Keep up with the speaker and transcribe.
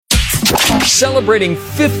celebrating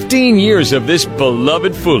 15 years of this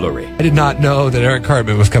beloved foolery. I did not know that Eric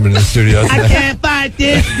Cartman was coming to the studio today. I can't fight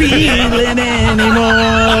this feeling anymore.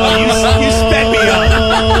 You sped me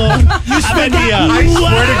up. You sped me up. I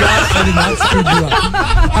swear to God, I did not speed you up.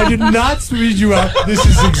 I did not speed you up. This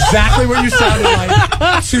is exactly what you sounded like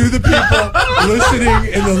to the people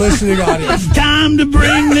listening in the listening audience. It's time to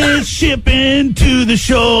bring this ship into the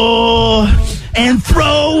shore and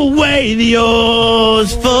throw away the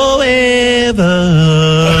oars forever.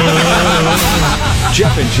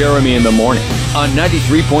 Jeff and Jeremy in the morning on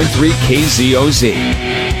 93.3 KZOZ.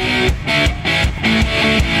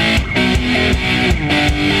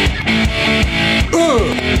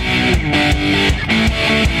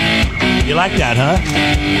 You like that, huh?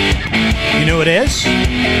 You know what it is?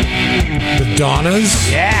 The Donnas.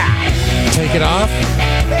 Yeah. Take it off.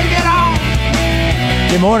 Take it off.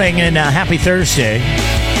 Good morning and happy Thursday.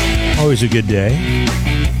 Always a good day.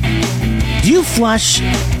 Do you flush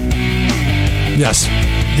Yes.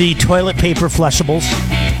 the toilet paper flushables?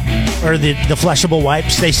 Or the flushable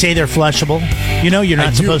wipes? They say they're flushable. You know you're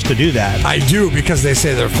not supposed to do that. I do because they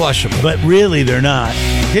say they're flushable. But really, they're not.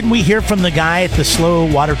 Didn't we hear from the guy at the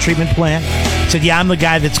slow water treatment plant? Said, yeah, I'm the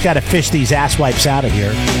guy that's got to fish these ass wipes out of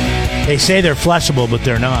here. They say they're flushable, but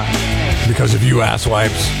they're not. Because of you ass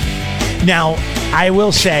wipes. Now, I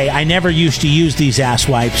will say, I never used to use these ass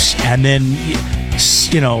wipes. And then,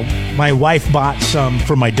 you know, my wife bought some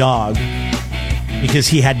for my dog because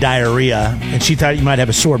he had diarrhea. And she thought he might have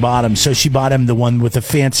a sore bottom. So she bought him the one with the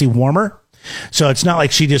fancy warmer. So it's not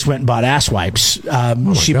like she just went and bought ass wipes.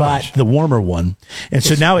 She bought the warmer one. And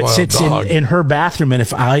so now it sits in her bathroom. And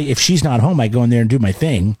if she's not home, I go in there and do my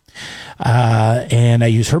thing. And I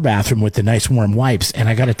use her bathroom with the nice warm wipes. And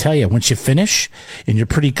I got to tell you, once you finish and you're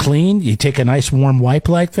pretty clean, you take a nice warm wipe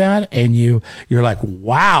like that and you're like,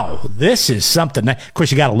 wow, this is something. Of course,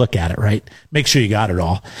 you got to look at it, right? Make sure you got it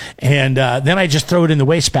all. And then I just throw it in the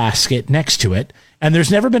wastebasket next to it. And there's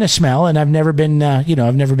never been a smell, and I've never been,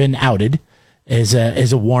 I've never been outed as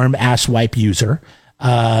a warm ass wipe user.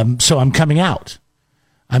 So I'm coming out.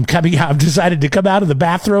 I've decided to come out of the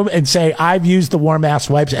bathroom and say I've used the warm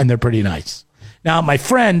ass wipes, and they're pretty nice. Now, my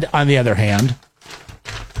friend, on the other hand,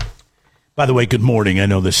 by the way, good morning. I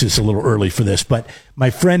know this is a little early for this, but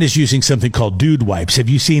my friend is using something called Dude Wipes. Have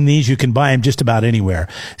you seen these? You can buy them just about anywhere.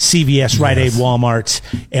 CVS, Rite Aid, Walmart's,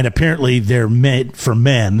 and apparently they're meant for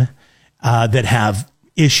men that have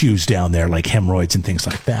issues down there like hemorrhoids and things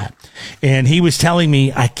like that. And he was telling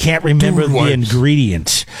me, I can't remember the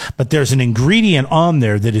ingredient, but there's an ingredient on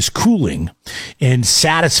there that is cooling and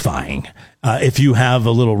satisfying if you have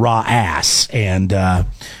a little raw ass. And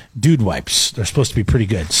Dude Wipes, they're supposed to be pretty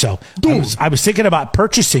good. So I was thinking about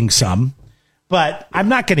purchasing some, but I'm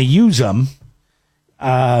not going to use them.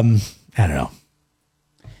 I don't know.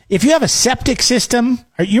 If you have a septic system,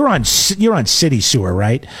 you're on city sewer,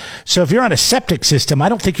 right? So if you're on a septic system, I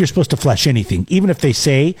don't think you're supposed to flush anything, even if they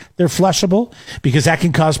say they're flushable, because that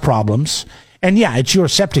can cause problems. And yeah, it's your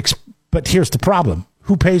septic, but here's the problem.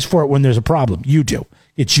 Who pays for it when there's a problem? You do.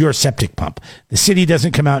 It's your septic pump. The city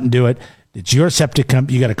doesn't come out and do it. It's your septic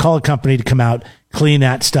pump. You got to call a company to come out, clean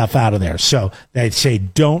that stuff out of there. So they say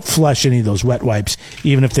don't flush any of those wet wipes,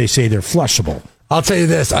 even if they say they're flushable. I'll tell you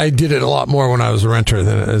this, I did it a lot more when I was a renter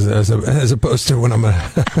than as opposed to when I'm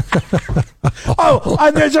a...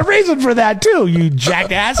 There's a reason for that, too, you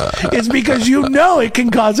jackass. It's because you know it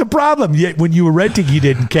can cause a problem. Yet when you were renting, you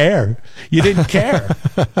didn't care. You didn't care.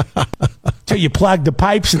 Till you plugged the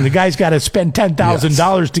pipes and the guy's got to spend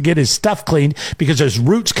 $10,000 to get his stuff cleaned because there's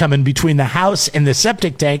roots coming between the house and the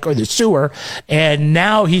septic tank or the sewer. And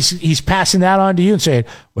now he's passing that on to you and saying,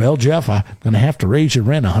 well, Jeff, I'm going to have to raise your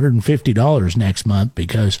rent $150 next month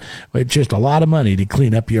because it's just a lot of money to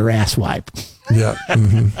clean up your ass wipe. Yeah,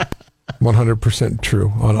 100%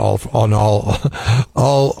 true on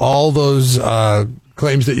all those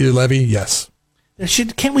claims that you levy. Yes.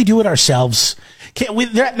 Can't we do it ourselves? Can't we?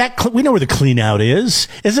 We know where the clean out is.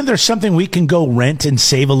 Isn't there something we can go rent and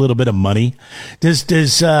save a little bit of money?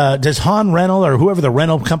 Does Han Rental or whoever the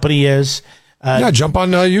rental company is? Jump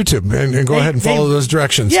on YouTube and go ahead and follow those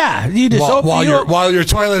directions. Yeah, you just while your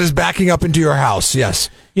toilet is backing up into your house. Yes.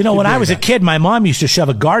 You know, when I was a kid, my mom used to shove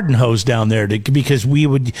a garden hose down there because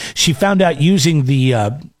she found out using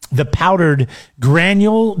the powdered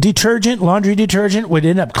granule detergent, laundry detergent, would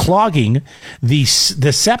end up clogging the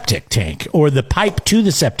septic tank or the pipe to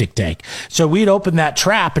the septic tank. So we'd open that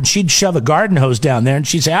trap and she'd shove a garden hose down there and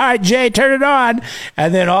she'd say, all right, Jay, turn it on.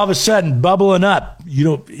 And then all of a sudden, bubbling up,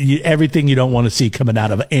 everything you don't want to see coming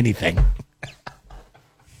out of anything.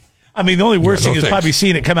 I mean, the only worst thing is probably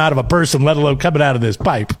seeing it come out of a person, let alone coming out of this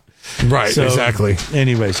pipe. Right, So, exactly.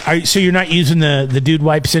 Anyways, so you're not using the dude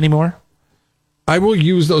wipes anymore? I will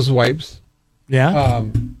use those wipes, Yeah.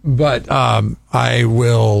 but I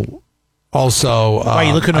will also. Why are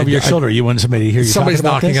you looking over your shoulder? You want somebody to hear you? Somebody's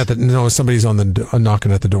talking about knocking this? somebody's on the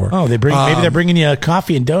knocking at the door. Oh, maybe they're bringing you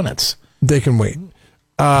coffee and donuts. They can wait.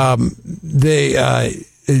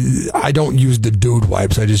 I don't use the dude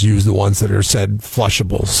wipes. I just use the ones that are said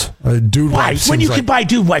flushables. Dude Why? wipes. When you seems can buy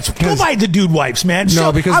dude wipes, go buy the dude wipes, man.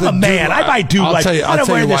 No, because I'm the a man. dude- I buy dude I'll wipes. tell you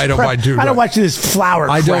why I don't buy dude I don't wipes. watch this flower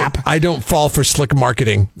crap. I don't fall for slick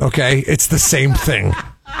marketing. Okay, it's the same thing.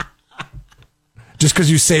 Just because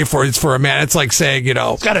you say it's for a man, it's like saying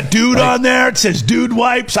It's got a dude on there. It says dude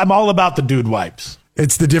wipes. I'm all about the dude wipes.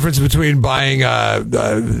 It's the difference between buying.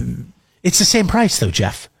 It's the same price though,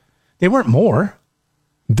 Jeff. They weren't more.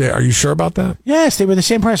 Are you sure about that? Yes, they were the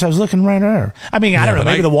same price. I was looking right there. I mean, I don't know.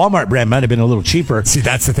 Maybe the Walmart brand might have been a little cheaper. See,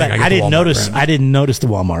 that's the thing. I didn't notice. I didn't notice the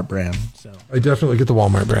Walmart brand. So I definitely get the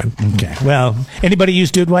Walmart brand. okay. Well, anybody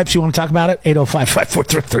use dude wipes? You want to talk about it?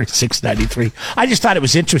 805-543-3693. I just thought it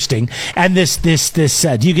was interesting. And this. Do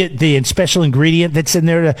you get the special ingredient that's in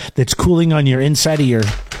there that's cooling on your inside of your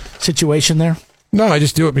situation there? No, I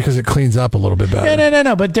just do it because it cleans up a little bit better.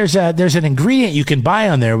 No. But there's an ingredient you can buy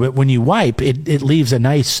on there. But when you wipe, it leaves a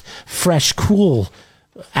nice, fresh, cool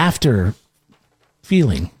after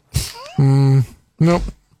feeling. Nope.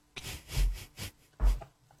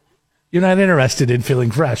 You're not interested in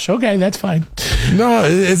feeling fresh. Okay, that's fine. No,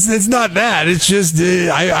 it's not that. It's just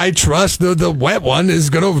I trust the wet one is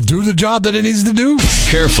going to do the job that it needs to do.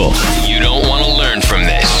 Careful. You don't want to learn from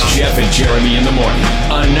this. Jeff and Jeremy in the morning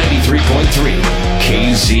on 93.3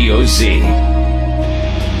 KZOZ.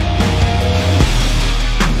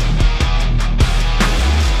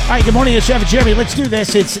 All right, good morning. It's Jeff and Jeremy. Let's do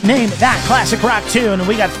this. It's Name That Classic Rock Tune, and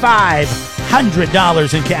we got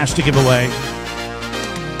 $500 in cash to give away.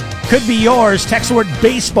 Could be yours. Text the word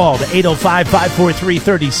baseball to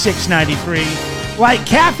 805-543-3693. Like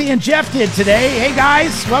Kathy and Jeff did today. Hey,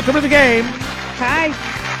 guys. Welcome to the game. Hi.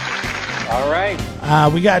 All right.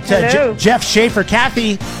 We got Hello. Jeff Schaefer.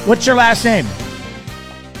 Kathy, what's your last name?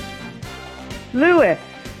 Lewis.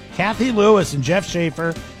 Kathy Lewis and Jeff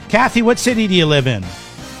Schaefer. Kathy, what city do you live in?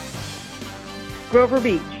 Grover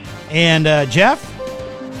Beach. And Jeff?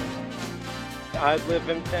 I live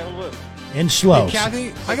in San Luis. In Slow. Hey,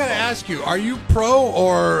 Kathy, I got to ask you, are you pro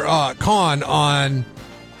or con on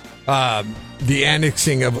the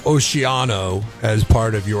annexing of Oceano as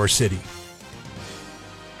part of your city?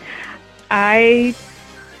 I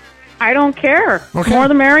don't care. Okay. More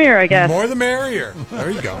the merrier, I guess. More the merrier.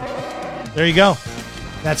 There you go. There you go.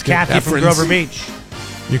 That's Kathy from Efrins. Grover Beach.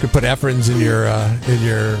 You could put Efrins in your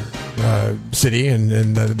city,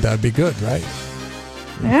 and that'd be good, right?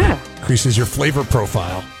 Yeah. Increases your flavor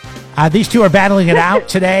profile. These two are battling it out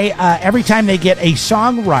today. Every time they get a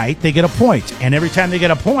song right, they get a point. And every time they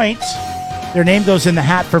get a point, their name goes in the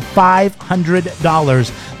hat for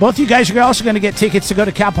 $500. Both you guys are also going to get tickets to go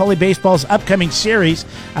to Cal Poly Baseball's upcoming series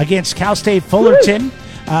against Cal State Fullerton.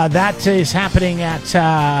 That is happening at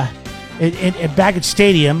Baggett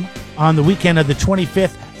Stadium on the weekend of the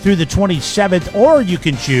 25th through the 27th. Or you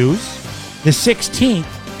can choose the 16th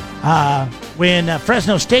when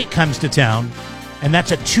Fresno State comes to town. And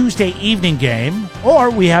that's a Tuesday evening game.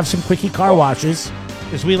 Or we have some quickie car washes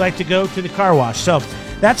because we like to go to the car wash. So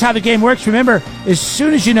that's how the game works. Remember, as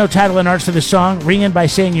soon as you know title and artist of the song, ring in by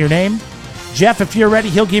saying your name. Jeff, if you're ready,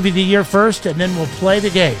 he'll give you the year first, and then we'll play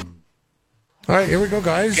the game. All right, here we go,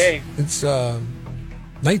 guys. Okay. It's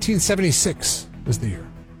 1976 was the year.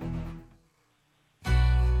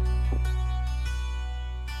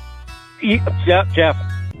 Jeff.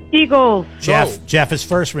 Eagles. Jeff is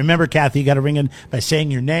first. Remember, Kathy, you got to ring in by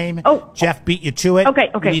saying your name. Oh. Jeff beat you to it.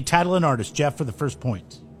 Okay. We need title and artist. Jeff for the first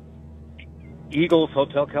point. Eagles,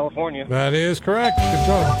 Hotel California. That is correct. Good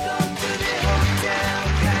job.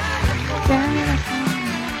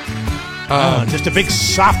 Just a big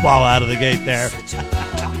softball out of the gate there.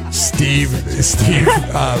 Steve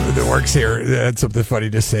that works here had something funny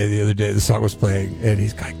to say the other day. The song was playing, and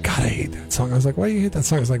he's like, God, I hate that song. I was like, why do you hate that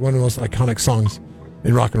song? It's like one of the most iconic songs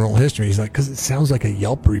in rock and roll history. He's like, because it sounds like a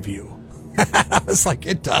Yelp review. I was like,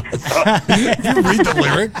 it does. If you read the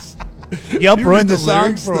lyrics. Yelp You ruined read the song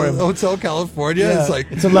lyrics, for him. Hotel California. Yeah, It's like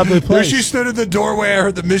it's a lovely There place. she stood in the doorway. I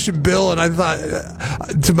heard the mission bill, and I thought,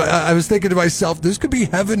 I was thinking to myself, this could be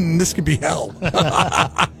heaven, and this could be hell.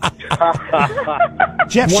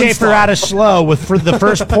 Jeff One Schaefer star. out of slow for the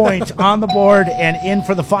first point on the board and in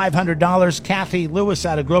for the $500. Kathy Lewis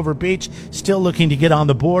out of Grover Beach still looking to get on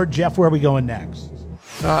the board. Jeff, where are we going next?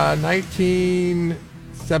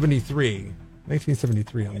 1973.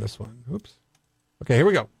 1973 on this one. Oops. Okay, here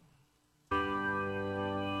we go.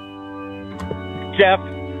 Jeff.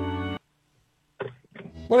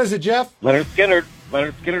 What is it, Jeff? Leonard Skinner.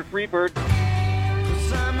 Leonard Skinner, Freebird.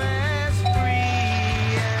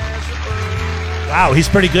 Wow, he's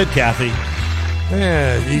pretty good, Kathy.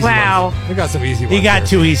 Yeah, easy Wow. ones. We got some easy ones. He got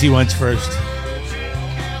first. 2 easy ones first.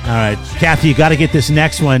 All right, Kathy, you got to get this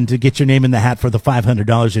next one to get your name in the hat for the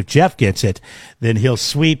 $500. If Jeff gets it, then he'll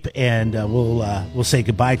sweep, and we'll say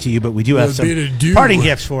goodbye to you. But we do have some parting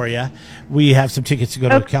gifts for you. We have some tickets to go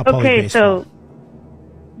to Cal Poly Okay, baseball. so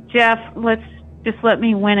Jeff, just let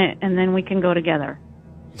me win it, and then we can go together.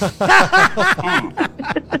 All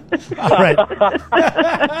right.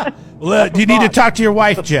 Well, do you need to talk to your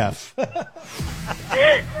wife, Jeff? I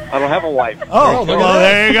don't have a wife. Oh, well,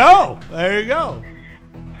 there you go. There you go.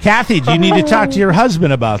 Kathy, do you need to talk to your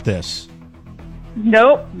husband about this?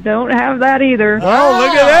 Nope, don't have that either. Oh,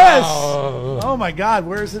 look at this. Oh, my God.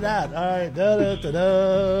 Where's it at? All right.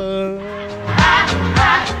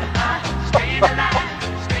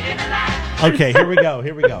 Okay, here we go.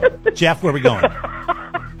 Jeff, where are we going?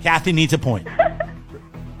 Kathy needs a point.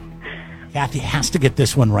 Kathy has to get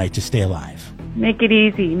this one right to stay alive. Make it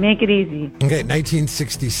easy. Make it easy. Okay,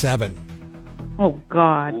 1967. Oh,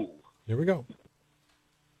 God. Here we go.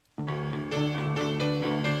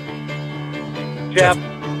 Jeff.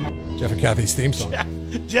 Jeff and Kathy's theme song.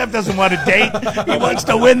 Jeff doesn't want to date. He wants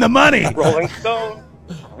to win the money. Rolling Stone.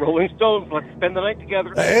 Rolling Stone. Let's spend the night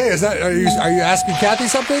together. Hey, are you asking Kathy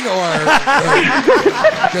something or?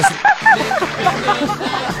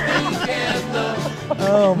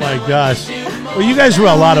 Oh my gosh! Well, you guys were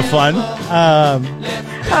a lot of fun.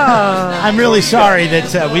 I'm really sorry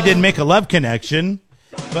that we didn't make a love connection,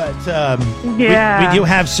 but Yeah. we do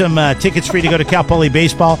have some tickets for you to go to Cal Poly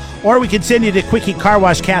baseball, or we can send you to Quickie Car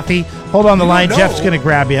Wash. Kathy, hold on the line. know. Jeff's going to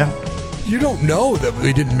grab you. You don't know that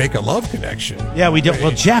we didn't make a love connection. Yeah, we do.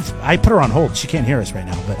 Well, Jeff, I put her on hold. She can't hear us right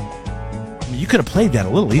now, but I mean, you could have played that a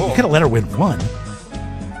little. You could have let her win one.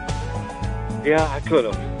 Yeah, I could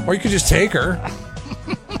have. Or you could just take her,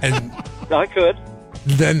 and I could.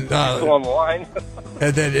 then Still on the line.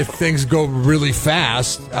 and then if things go really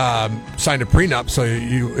fast, sign a prenup. So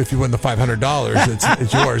if you win the $500,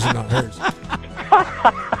 it's yours and not hers.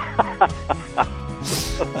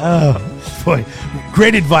 Oh, boy.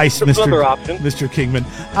 Great advice, another option. Mr. Kingman.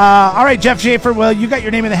 All right, Jeff Schaefer. Well, you got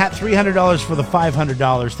your name in the hat, $300 for the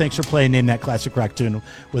 $500. Thanks for playing Name That Classic Rock Tune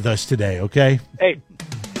with us today, okay? Hey,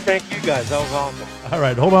 thank you guys. That was awesome. All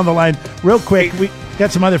right, hold on the line real quick. We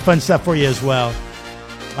got some other fun stuff for you as well.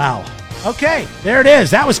 Wow. Okay, there it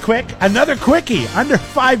is. That was quick. Another quickie. Under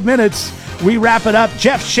 5 minutes, we wrap it up.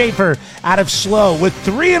 Jeff Schaefer out of Slow with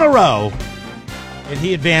 3 in a row. And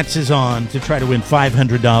he advances on to try to win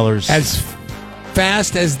 $500. As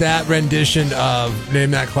fast as that rendition of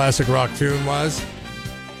Name That Classic Rock Tune was,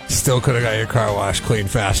 still could have got your car washed clean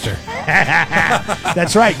faster.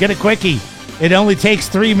 That's right. Get a quickie. It only takes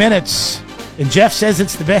 3 minutes. And Jeff says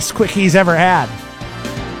it's the best quickie he's ever had.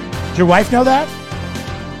 Does your wife know that?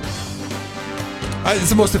 It's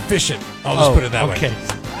the most efficient. I'll just put it that way. Okay.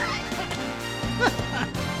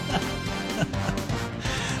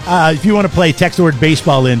 If you want to play, text the word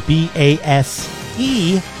baseball in, BASEBALL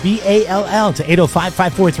to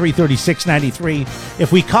 805-543-3693.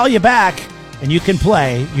 If we call you back and you can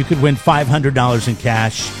play, you could win $500 in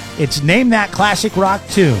cash. It's Name That Classic Rock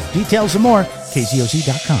Tune. Details and more,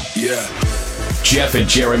 KZOZ.com. Yeah. Jeff and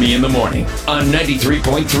Jeremy in the morning on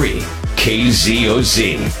 93.3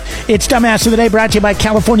 KZOZ. It's Dumbass of the Day, brought to you by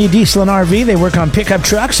California Diesel and RV. They work on pickup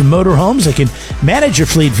trucks and motorhomes. They can manage your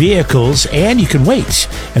fleet vehicles, and you can wait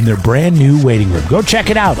in their brand new waiting room. Go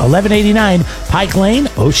check it out, 1189 Pike Lane,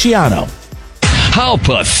 Oceano. How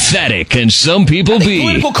pathetic can some people be?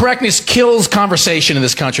 Political correctness kills conversation in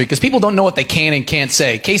this country because people don't know what they can and can't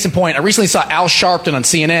say. Case in point, I recently saw Al Sharpton on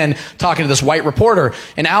CNN talking to this white reporter,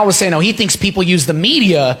 and Al was saying, he thinks people use the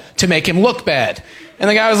media to make him look bad. And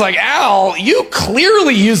the guy was like, Al, you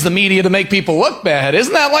clearly use the media to make people look bad.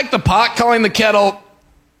 Isn't that like the pot calling the kettle?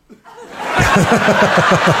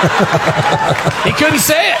 He couldn't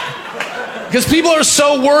say it. Because people are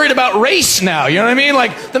so worried about race now, you know what I mean?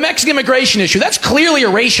 Like, the Mexican immigration issue, that's clearly a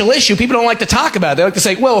racial issue. People don't like to talk about it. They like to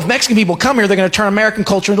say, well, if Mexican people come here, they're going to turn American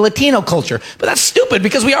culture into Latino culture. But that's stupid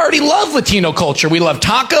because we already love Latino culture. We love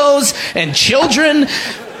tacos and children.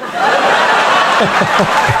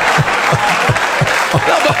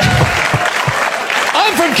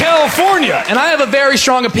 I'm from California, and I have a very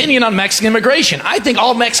strong opinion on Mexican immigration. I think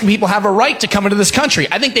all Mexican people have a right to come into this country.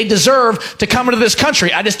 I think they deserve to come into this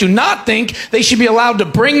country. I just do not think they should be allowed to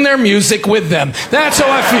bring their music with them. That's how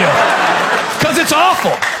I feel. Because it's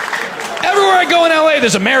awful. Everywhere I go in LA,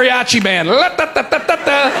 there's a mariachi band. Well,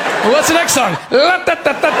 what's the next song?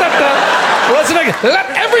 What's the next?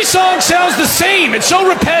 Every song sounds the same. It's so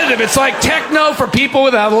repetitive. It's like techno for people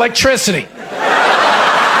without electricity.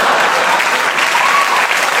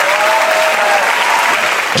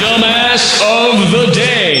 Dumbass of the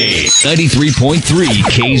day. 93.3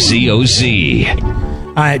 KZOZ.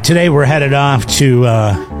 All right, today we're headed off to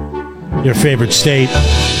your favorite state.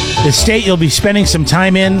 The state you'll be spending some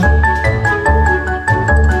time in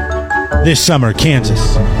this summer,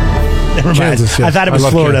 Kansas. Never mind. Kansas, yeah. I thought it was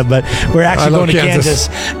Florida, but we're actually going to Kansas.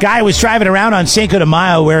 Guy was driving around on Cinco de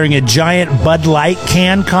Mayo wearing a giant Bud Light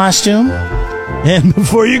can costume. And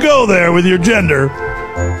before you go there with your gender,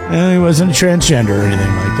 he wasn't transgender or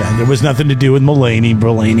anything like that. There was nothing to do with Mulaney,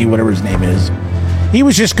 whatever his name is. He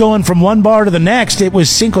was just going from one bar to the next. It was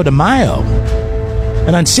Cinco de Mayo.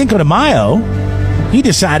 And on Cinco de Mayo, he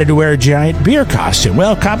decided to wear a giant beer costume.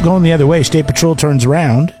 Well, cop going the other way. State Patrol turns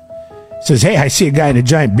around. Says, hey, I see a guy in a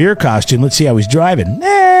giant beer costume. Let's see how he's driving.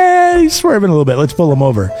 He's swerving a little bit. Let's pull him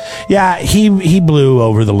over. Yeah, he blew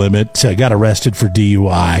over the limit, got arrested for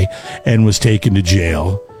DUI, and was taken to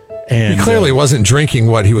jail. And he clearly wasn't drinking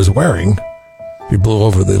what he was wearing. He blew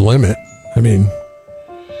over the limit. I mean,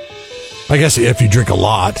 I guess if you drink a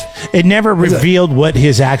lot. It never revealed what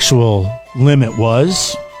his actual limit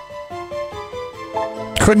was.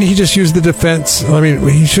 Couldn't he just use the defense? I mean,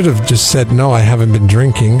 he should have just said, no, I haven't been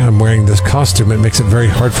drinking. I'm wearing this costume. It makes it very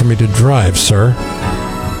hard for me to drive, sir.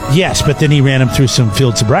 Yes, but then he ran him through some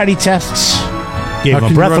field sobriety tests. Gave him a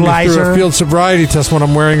breathalyzer. How can you run me through a field sobriety test when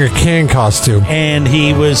I'm wearing a can costume? And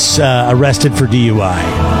he was arrested for DUI.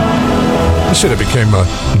 I should have became a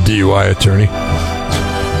DUI attorney.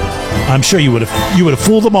 I'm sure you would have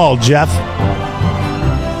fooled them all, Jeff.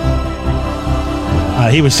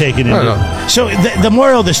 He was taken into. So the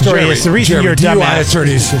moral of the story is the reason you're a dumbass.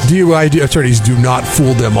 DUI attorneys do not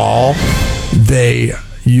fool them all. They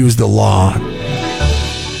use the law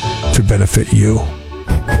to benefit you.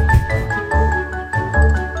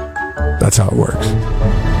 That's how it works.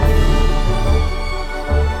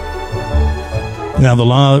 Now the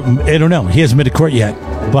law, I don't know. He hasn't been to court yet,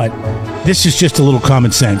 but this is just a little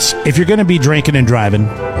common sense. If you're going to be drinking and driving,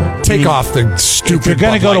 take off the stupid. If you're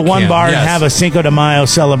going to go to one bar and have a Cinco de Mayo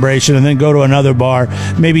celebration and then go to another bar,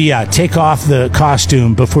 maybe take off the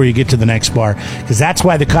costume before you get to the next bar, because that's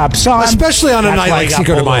why the cops saw him. Especially on a night like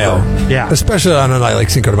Cinco de Mayo. Yeah. Especially on a night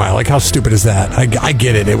like Cinco de Mayo. Like, how stupid is that? I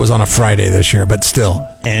get it. It was on a Friday this year, but still.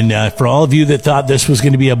 And for all of you that thought this was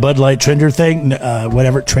going to be a Bud Light Trender thing,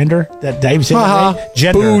 Trender, that Dave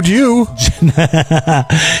said, booed you.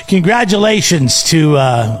 Congratulations to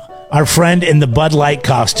our friend in the Bud Light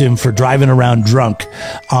costume for driving around drunk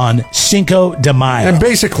on Cinco de Mayo. And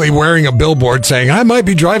basically wearing a billboard saying, I might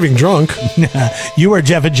be driving drunk. You are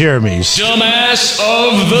Jeff and Jeremy's Dumbass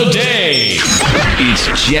of the Day.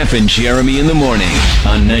 It's Jeff and Jeremy in the morning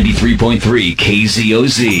on 93.3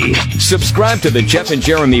 KZOZ. Subscribe to the Jeff and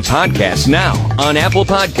Jeremy podcast now on Apple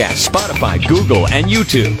Podcasts, Spotify, Google, and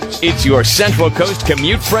YouTube. It's your Central Coast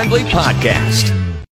commute-friendly podcast.